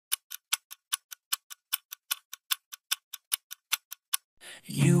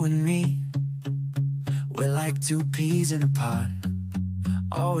You and me, we're like two peas in a pod,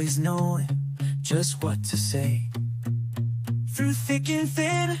 always knowing just what to say. Through thick and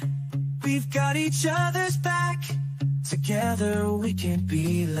thin, we've got each other's back. Together we can't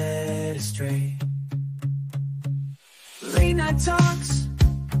be led astray. Late night talks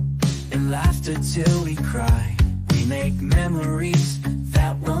and laughter till we cry. We make memories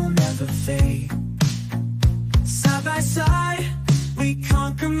that will never fade. Side by side, we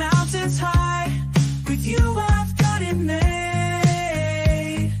conquer mountains high. With you I've got it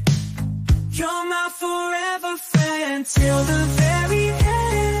made. You're my forever friend till the very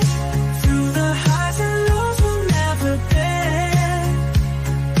end. Through the highs and lows we'll never bend.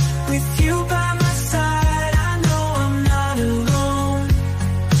 With you by my side I know I'm not alone.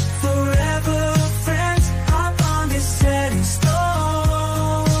 Forever friends, our bond is set in stone.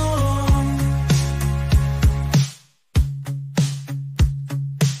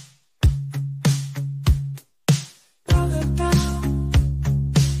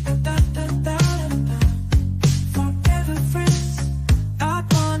 Forever friends, our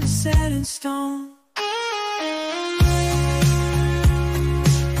bond is set in stone.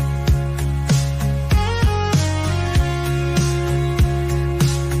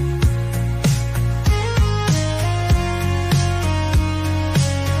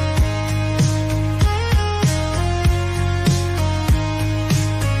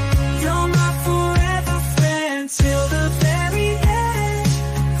 You're my forever friend till the very end.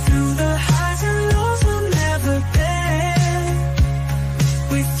 Through the highs and lows we'll never bend.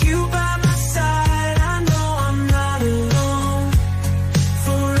 With you by my side I know I'm not alone.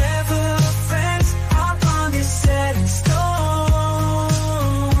 Forever friends, our bond is set in stone.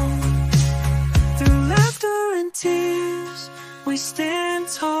 Through laughter and tears we stand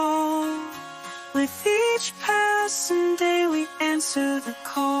tall. With each passing day we answer the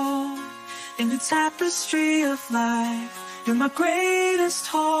call. In the tapestry of life, you're my greatest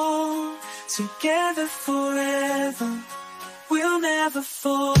haul. Together forever, we'll never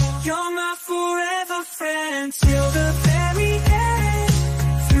fall. You're my forever friend till the very end.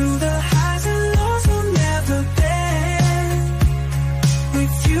 Through the highs and lows we'll never bend.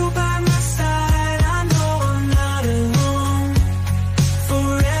 With you by my side I know I'm not alone.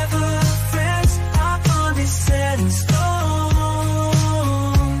 Forever friends, our bond is set in stone.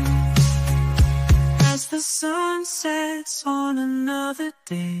 As the sun sets on another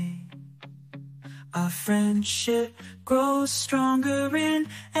day, our friendship grows stronger in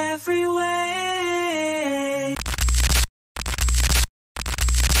every way.